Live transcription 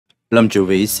Lâm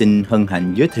Trieu xin hân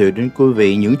hạnh giới thiệu đến quý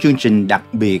vị những chương trình đặc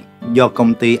biệt do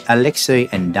công ty Alexei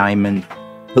and Diamond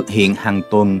thực hiện hàng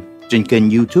tuần trên kênh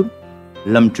YouTube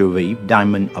Lâm Trieu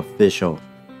Diamond Official.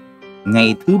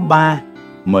 Ngày thứ ba,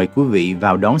 mời quý vị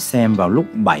vào đón xem vào lúc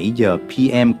 7 giờ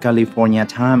PM California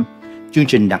Time chương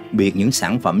trình đặc biệt những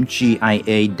sản phẩm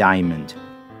GIA Diamond,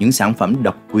 những sản phẩm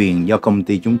độc quyền do công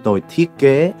ty chúng tôi thiết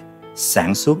kế,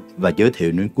 sản xuất và giới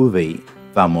thiệu đến quý vị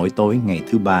vào mỗi tối ngày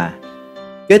thứ ba.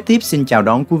 Kế tiếp xin chào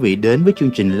đón quý vị đến với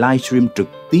chương trình livestream trực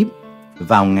tiếp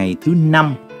vào ngày thứ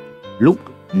năm lúc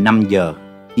 5 giờ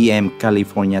PM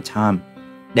California Time.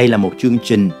 Đây là một chương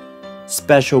trình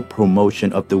Special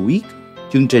Promotion of the Week.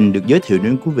 Chương trình được giới thiệu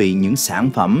đến quý vị những sản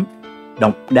phẩm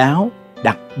độc đáo,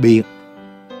 đặc biệt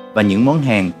và những món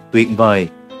hàng tuyệt vời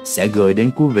sẽ gửi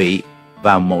đến quý vị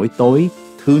vào mỗi tối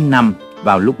thứ năm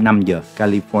vào lúc 5 giờ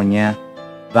California.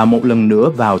 Và một lần nữa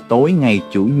vào tối ngày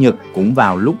Chủ nhật cũng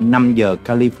vào lúc 5 giờ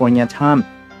California Time.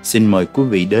 Xin mời quý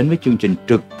vị đến với chương trình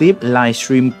trực tiếp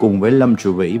livestream cùng với Lâm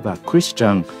Trieu và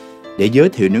Christian để giới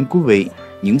thiệu đến quý vị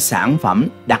những sản phẩm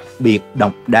đặc biệt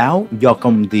độc đáo do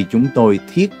công ty chúng tôi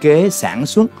thiết kế sản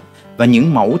xuất và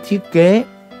những mẫu thiết kế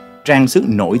trang sức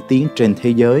nổi tiếng trên thế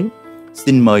giới.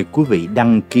 Xin mời quý vị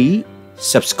đăng ký,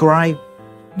 subscribe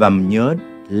và nhớ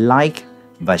like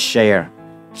và share.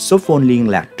 Số phone liên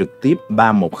lạc trực tiếp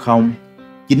 310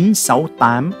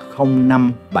 968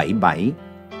 0577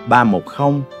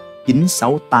 310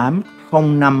 968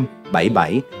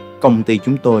 0577. Công ty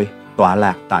chúng tôi tọa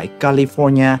lạc tại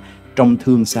California trong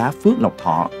thương xá Phước Lộc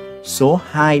Thọ, số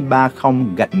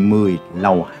 230-10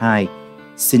 lầu 2.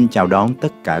 Xin chào đón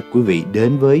tất cả quý vị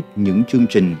đến với những chương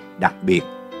trình đặc biệt.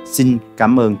 Xin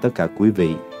cảm ơn tất cả quý vị.